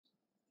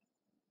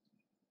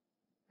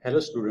Hello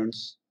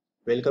students,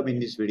 welcome in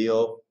this video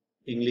of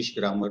English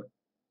grammar.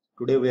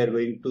 Today we are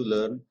going to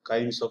learn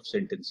kinds of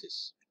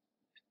sentences.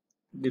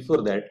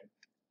 Before that,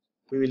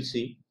 we will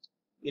see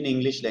in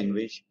English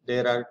language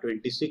there are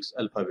 26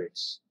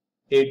 alphabets,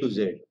 A to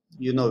Z,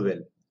 you know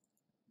well.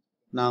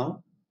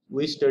 Now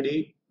we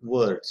study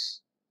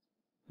words.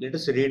 Let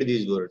us read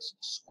these words: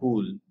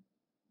 school,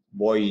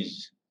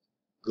 boys,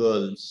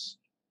 girls,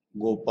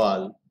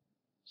 Gopal,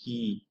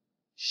 he,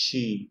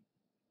 she,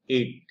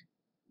 it,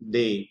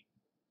 they,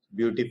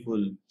 beautiful,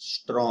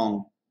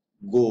 strong,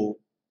 go,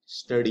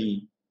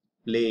 study,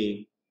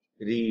 play,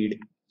 read,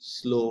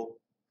 slow,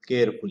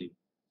 carefully.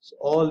 So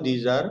all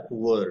these are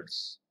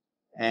words,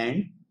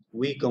 and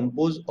we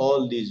compose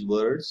all these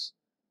words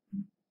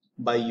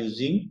by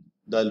using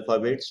the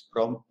alphabets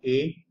from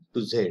A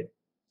to Z.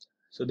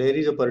 So there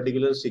is a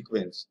particular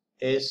sequence: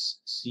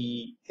 S,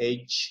 C,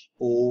 H,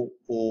 O,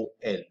 O,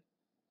 L.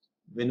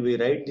 When we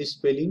write this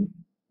spelling,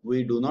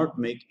 we do not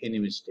make any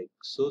mistake.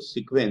 So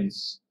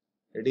sequence,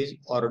 that is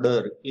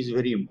order, is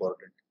very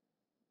important.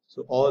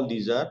 So all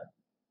these are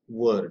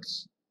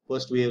words.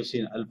 First we have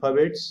seen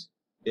alphabets,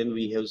 then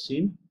we have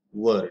seen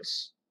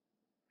words.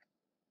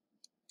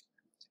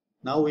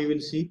 Now we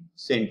will see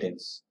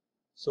sentence.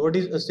 So what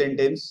is a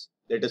sentence?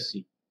 Let us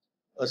see.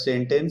 A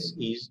sentence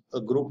is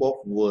a group of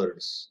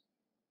words.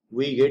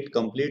 We get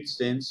complete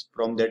sense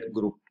from that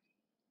group.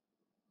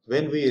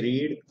 When we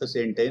read a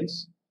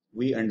sentence,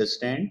 we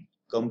understand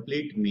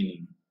complete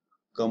meaning.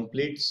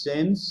 Complete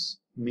sense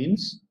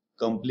means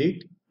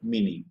complete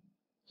meaning.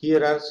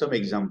 Here are some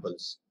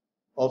examples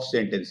of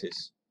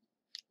sentences.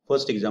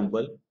 First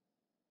example: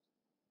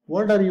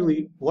 what are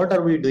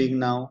we doing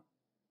now?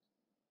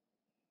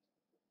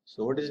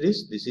 So what is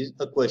this? This is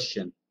a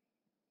question.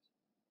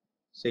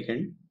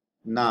 Second,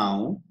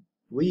 now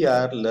we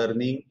are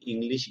learning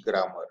English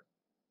grammar.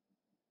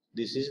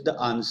 This is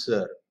the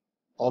answer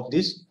of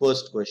this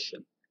first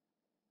question.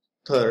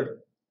 Third,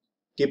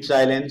 keep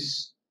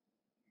silence.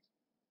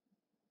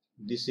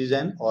 This is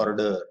an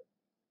order.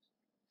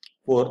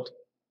 Fourth,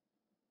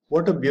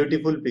 what a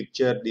beautiful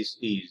picture this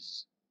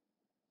is.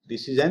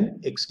 This is an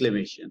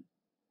exclamation.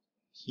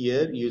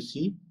 Here you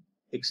see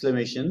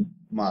exclamation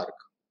mark.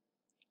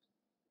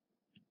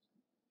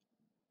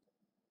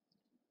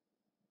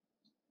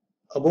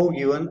 Above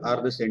given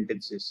are the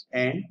sentences,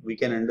 and we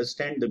can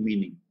understand the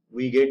meaning.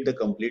 We get the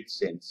complete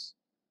sense.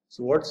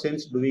 So what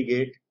sense do we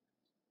get?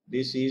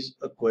 This is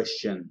a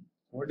question.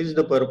 What is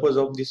the purpose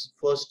of this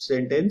first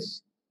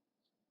sentence?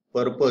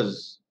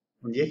 Purpose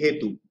म्हणजे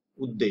हेतू,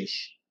 उद्देश.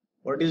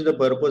 What is the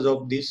purpose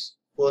of this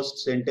first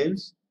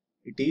sentence?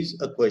 It is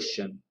a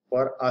question.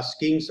 For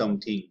asking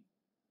something,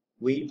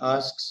 we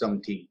ask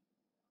something.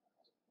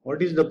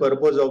 What is the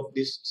purpose of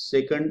this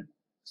second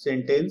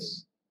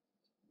sentence?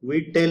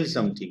 We tell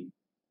something.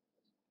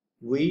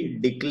 We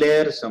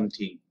declare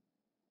something.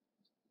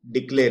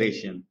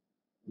 Declaration.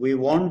 We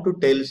want to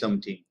tell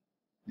something.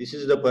 This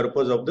is the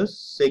purpose of the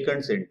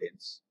second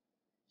sentence.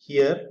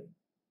 Here,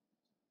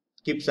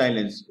 keep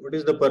silence. What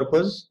is the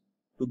purpose?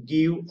 To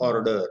give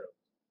order.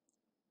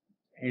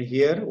 And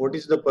here, what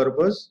is the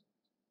purpose?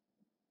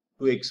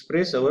 To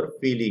express our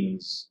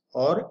feelings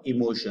or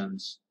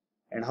emotions.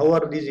 And how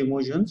are these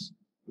emotions?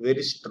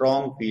 Very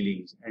strong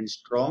feelings and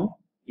strong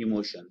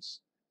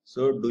emotions.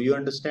 So, do you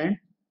understand?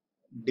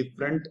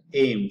 Different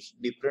aims,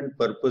 different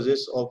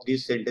purposes of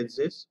these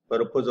sentences.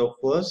 Purpose of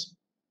first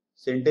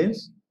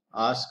sentence,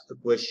 ask a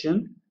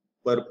question.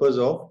 Purpose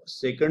of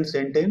second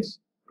sentence,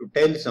 to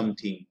tell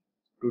something,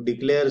 to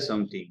declare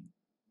something.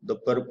 The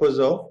purpose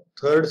of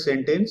third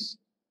sentence,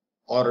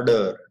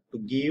 order, to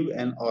give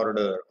an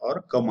order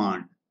or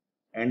command.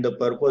 And the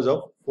purpose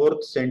of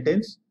fourth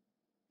sentence,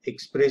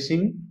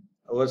 expressing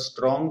our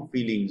strong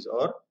feelings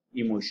or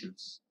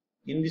emotions.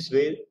 In this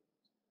way,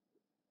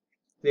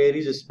 there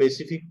is a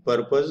specific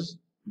purpose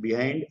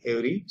behind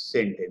every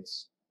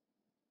sentence.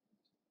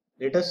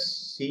 Let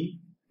us see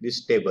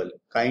this table,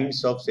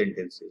 kinds of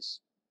sentences.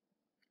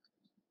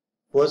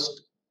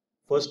 First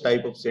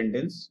type of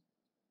sentence,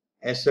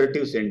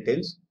 assertive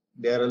sentence.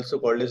 They are also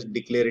called as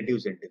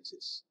declarative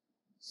sentences.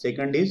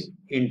 Second is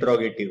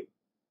interrogative.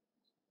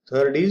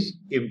 Third is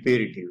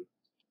imperative.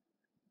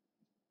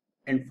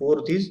 And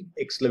fourth is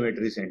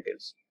exclamatory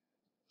sentence.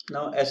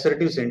 Now,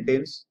 assertive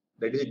sentence,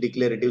 that is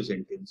declarative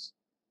sentence.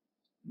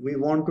 We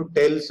want to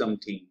tell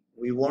something.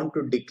 We want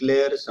to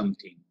declare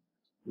something.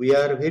 We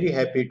are very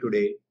happy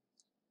today.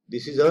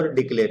 This is our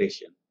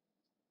declaration.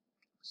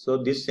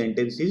 So this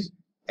sentence is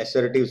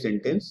assertive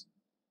sentence,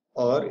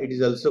 or it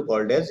is also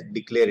called as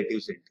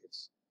declarative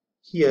sentence.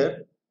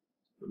 Here,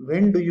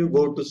 when do you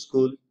go to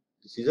school?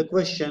 This is a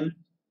question.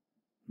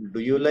 Do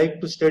you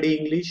like to study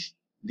English?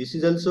 This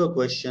is also a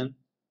question.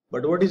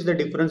 But what is the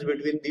difference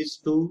between these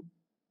two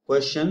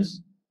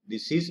questions?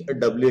 This is a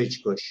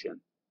WH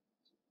question.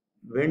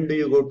 When do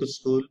you go to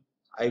school?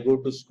 I go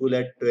to school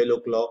at 12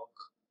 o'clock.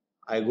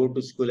 I go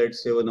to school at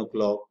 7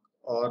 o'clock.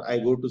 Or I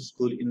go to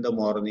school in the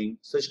morning.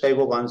 Such type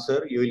of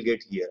answer you will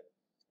get here.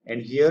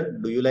 And here,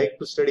 do you like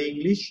to study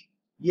English?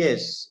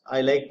 Yes,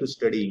 I like to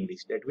study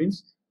English. That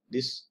means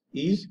This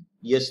is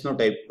yes no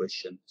type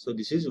question. So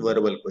this is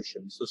verbal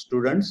question. So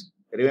students,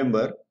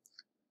 remember,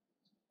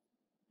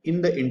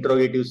 in the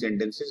interrogative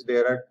sentences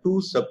there are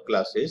two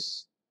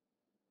subclasses,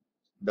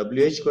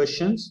 WH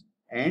questions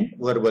and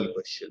verbal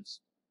questions.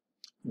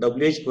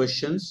 WH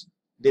questions,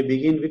 they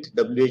begin with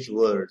WH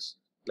words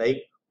like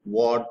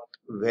what,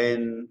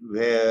 when,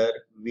 where,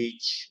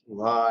 which,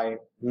 why,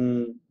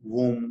 whom,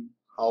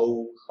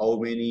 how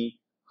many,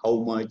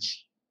 how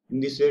much. In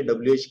this way,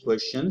 WH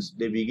questions,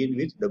 they begin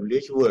with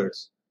WH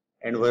words,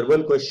 and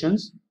verbal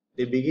questions,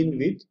 they begin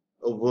with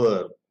a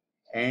verb,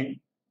 and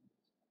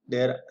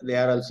they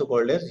are also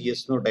called as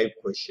yes no type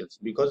questions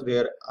because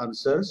their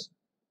answers,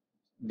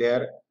 they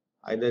are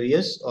either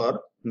yes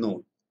or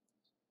no.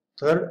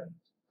 Third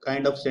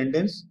kind of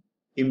sentence,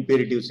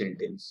 imperative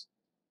sentence.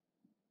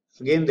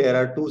 Again, there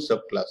are two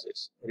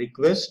subclasses,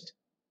 request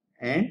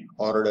and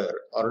order.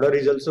 Order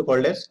is also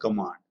called as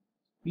command.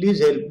 Please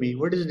help me.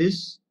 What is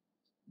this?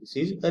 This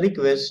is a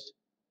request.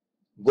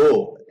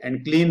 Go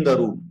and clean the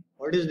room.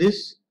 What is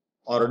this?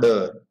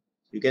 Order.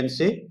 You can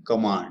say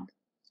command.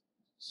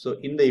 So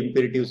in the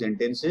imperative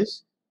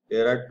sentences,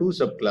 there are two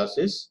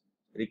subclasses,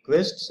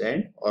 requests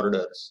and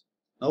orders.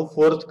 Now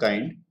fourth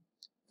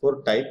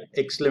type,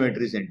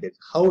 exclamatory sentence.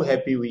 How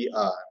happy we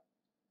are.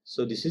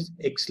 So this is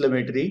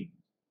exclamatory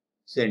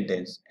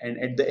sentence, and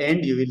at the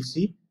end you will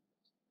see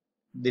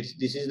this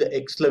is the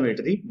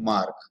exclamatory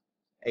mark.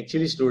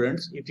 Actually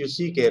students, if you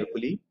see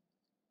carefully,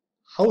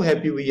 how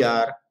happy we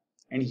are,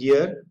 and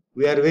here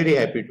we are very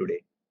happy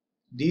today.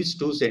 These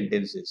two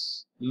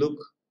sentences, look,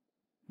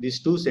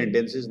 these two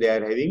sentences, they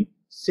are having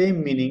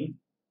same meaning,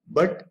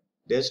 but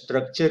their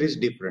structure is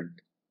different.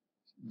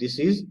 This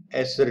is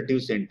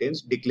assertive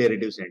sentence,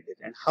 declarative sentence.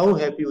 And how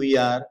happy we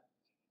are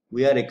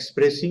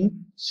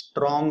expressing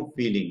strong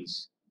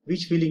feelings.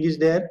 Which feeling is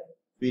there?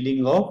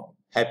 Feeling of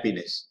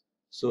happiness.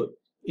 So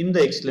in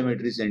the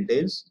exclamatory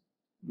sentence,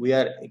 we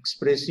are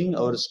expressing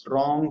our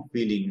strong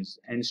feelings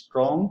and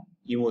strong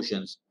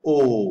emotions.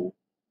 Oh,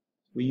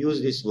 we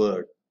use this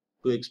word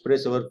to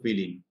express our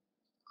feeling.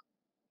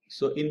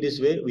 So in this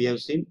way, we have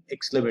seen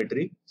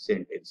exclamatory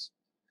sentence.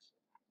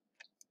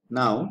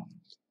 Now,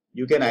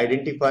 you can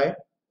identify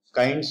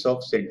kinds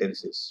of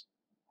sentences.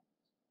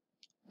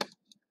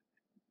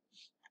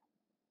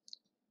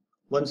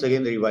 Once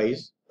again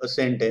revise, a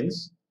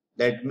sentence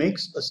that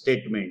makes a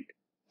statement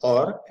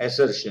or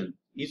assertion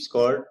is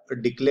called a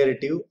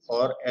declarative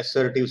or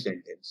assertive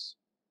sentence.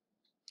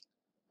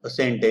 A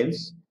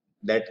sentence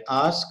that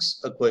asks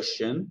a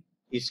question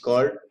is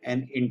called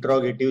an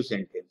interrogative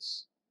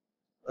sentence.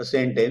 A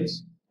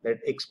sentence that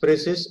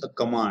expresses a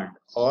command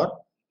or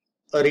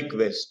a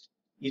request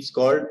is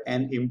called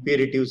an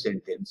imperative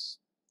sentence.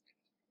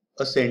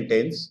 A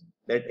sentence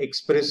that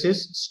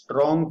expresses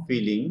strong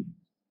feeling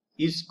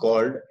is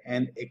called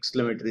an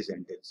exclamatory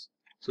sentence.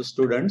 So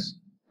students,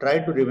 try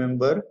to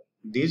remember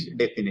these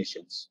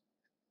definitions.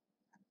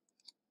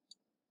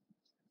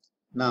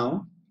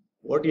 Now,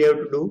 what you have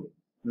to do?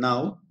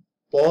 Now,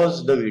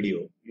 pause the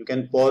video. You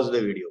can pause the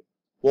video.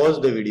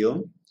 Pause the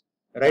video.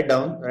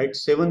 Write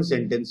 7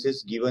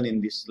 sentences given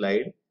in this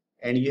slide,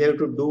 and you have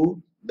to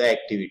do the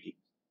activity.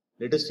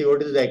 Let us see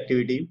what is the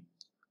activity.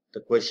 The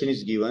question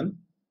is given.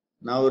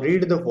 Now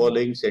read the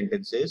following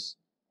sentences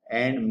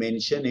and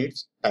mention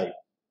its type.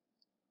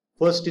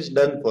 First is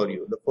done for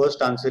you. The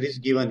first answer is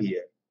given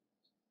here.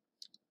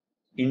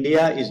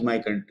 India is my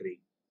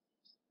country.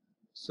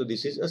 So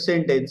this is a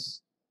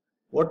sentence.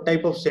 What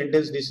type of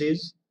sentence this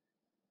is?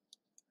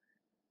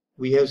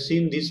 We have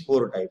seen these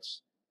 4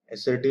 types.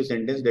 Assertive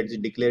sentence, that is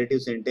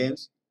declarative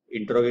sentence,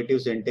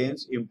 interrogative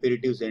sentence,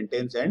 imperative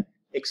sentence, and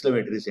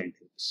exclamatory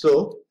sentence.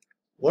 So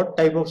what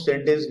type of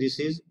sentence this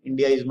is?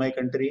 India is my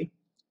country.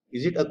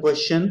 Is it a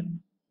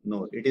question?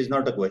 No, it is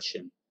not a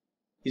question.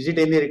 Is it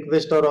any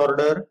request or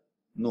order?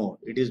 No,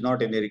 it is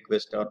not any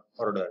request or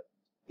order.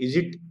 Is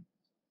it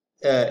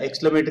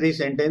exclamatory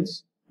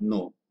sentence?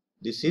 No.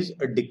 This is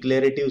a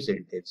declarative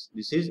sentence.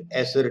 This is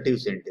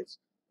assertive sentence.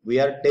 We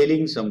are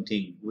telling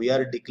something. We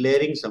are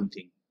declaring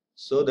something.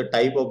 So the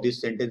type of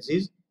this sentence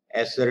is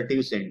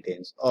assertive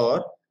sentence,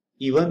 or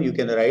even you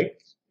can write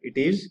it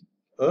is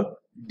a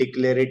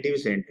declarative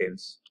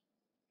sentence.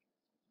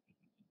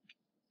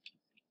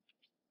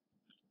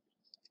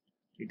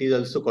 It is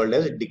also called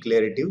as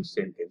declarative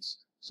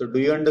sentence. So do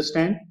you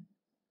understand?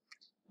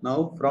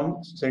 Now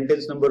from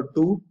sentence number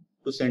 2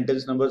 to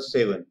sentence number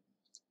 7,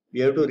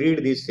 we have to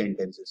read these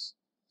sentences.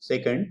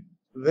 Second,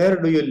 where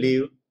do you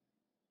live?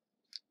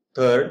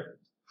 Third,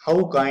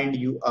 how kind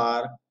you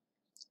are.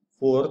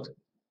 Fourth,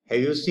 have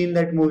you seen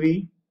that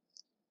movie?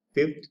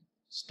 Fifth,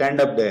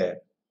 stand up there.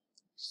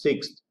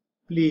 Sixth,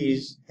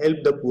 please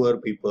help the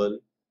poor people.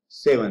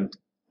 Seventh,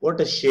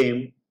 what a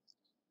shame.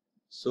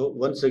 So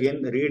once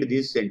again read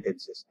these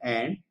sentences,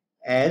 and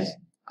as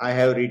I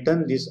have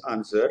written this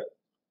answer,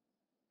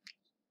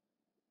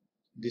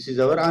 this is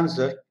our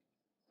answer,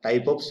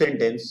 type of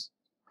sentence.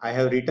 I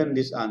have written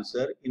this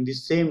answer in the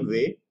same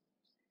way.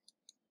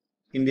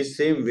 In the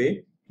same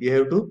way, you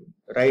have to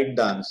write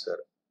the answer.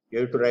 You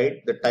have to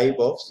write the type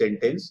of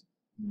sentence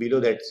below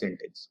that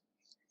sentence.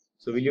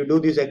 So will you do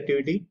this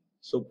activity?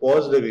 So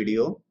pause the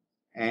video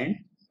and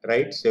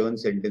write 7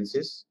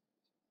 sentences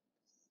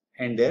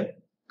and their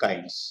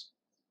kinds.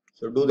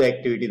 So do the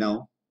activity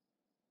now.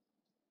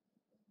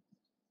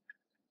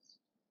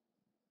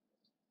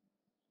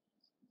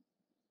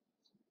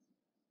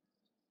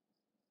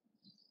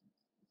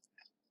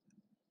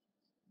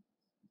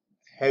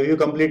 Have you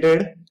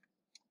completed?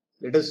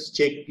 Let us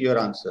check your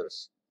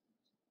answers.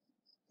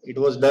 It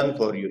was done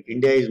for you.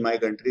 India is my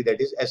country.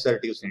 That is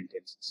assertive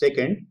sentence.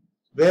 Second,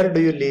 where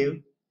do you live?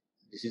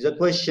 This is a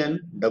question,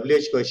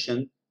 WH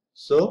question.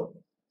 So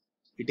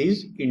it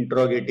is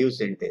interrogative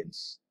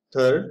sentence.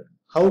 Third,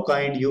 how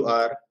kind you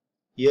are.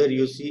 Here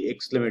you see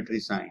exclamatory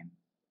sign.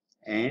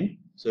 And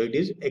so it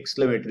is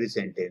exclamatory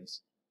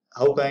sentence.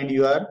 How kind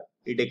you are.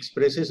 It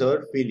expresses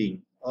our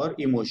feeling or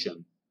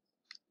emotion.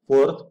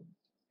 Fourth,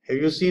 have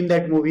you seen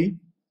that movie?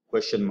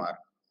 Question mark.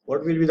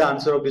 What will be the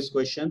answer of this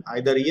question?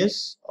 Either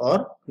yes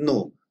or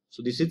no.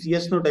 So this is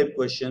yes no type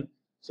question.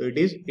 So it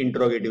is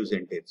interrogative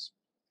sentence.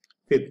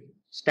 Fifth,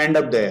 stand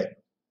up there.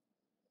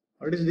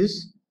 What is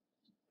this?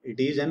 It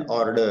is an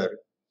order.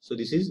 So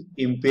this is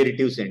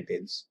imperative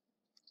sentence.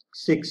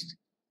 Sixth,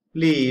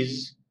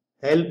 please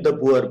help the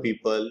poor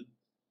people.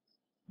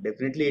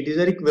 Definitely it is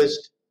a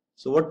request.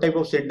 So what type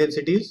of sentence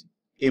it is?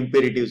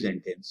 Imperative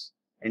sentence.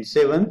 And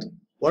seventh,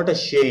 what a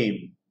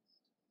shame.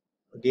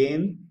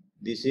 Again,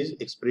 this is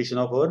expression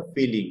of our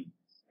feeling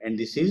and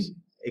this is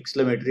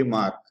exclamatory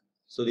mark.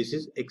 So this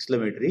is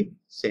exclamatory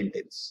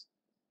sentence.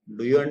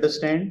 Do you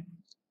understand?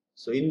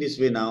 So in this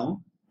way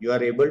now you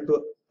are able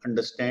to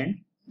understand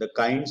the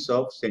kinds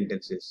of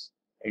sentences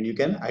and you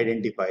can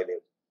identify them.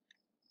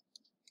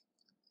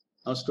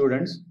 Now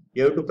students,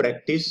 you have to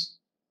practice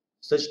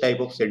such type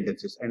of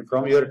sentences and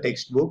from your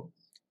textbook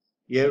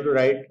you have to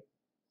write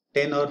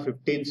 10 or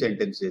 15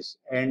 sentences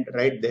and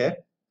write their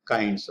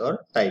kinds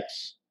or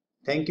types.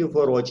 Thank you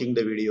for watching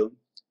the video.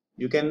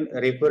 You can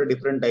refer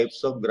different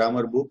types of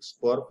grammar books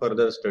for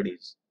further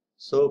studies.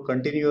 So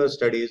continue your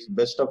studies.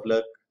 Best of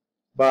luck.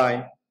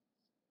 Bye.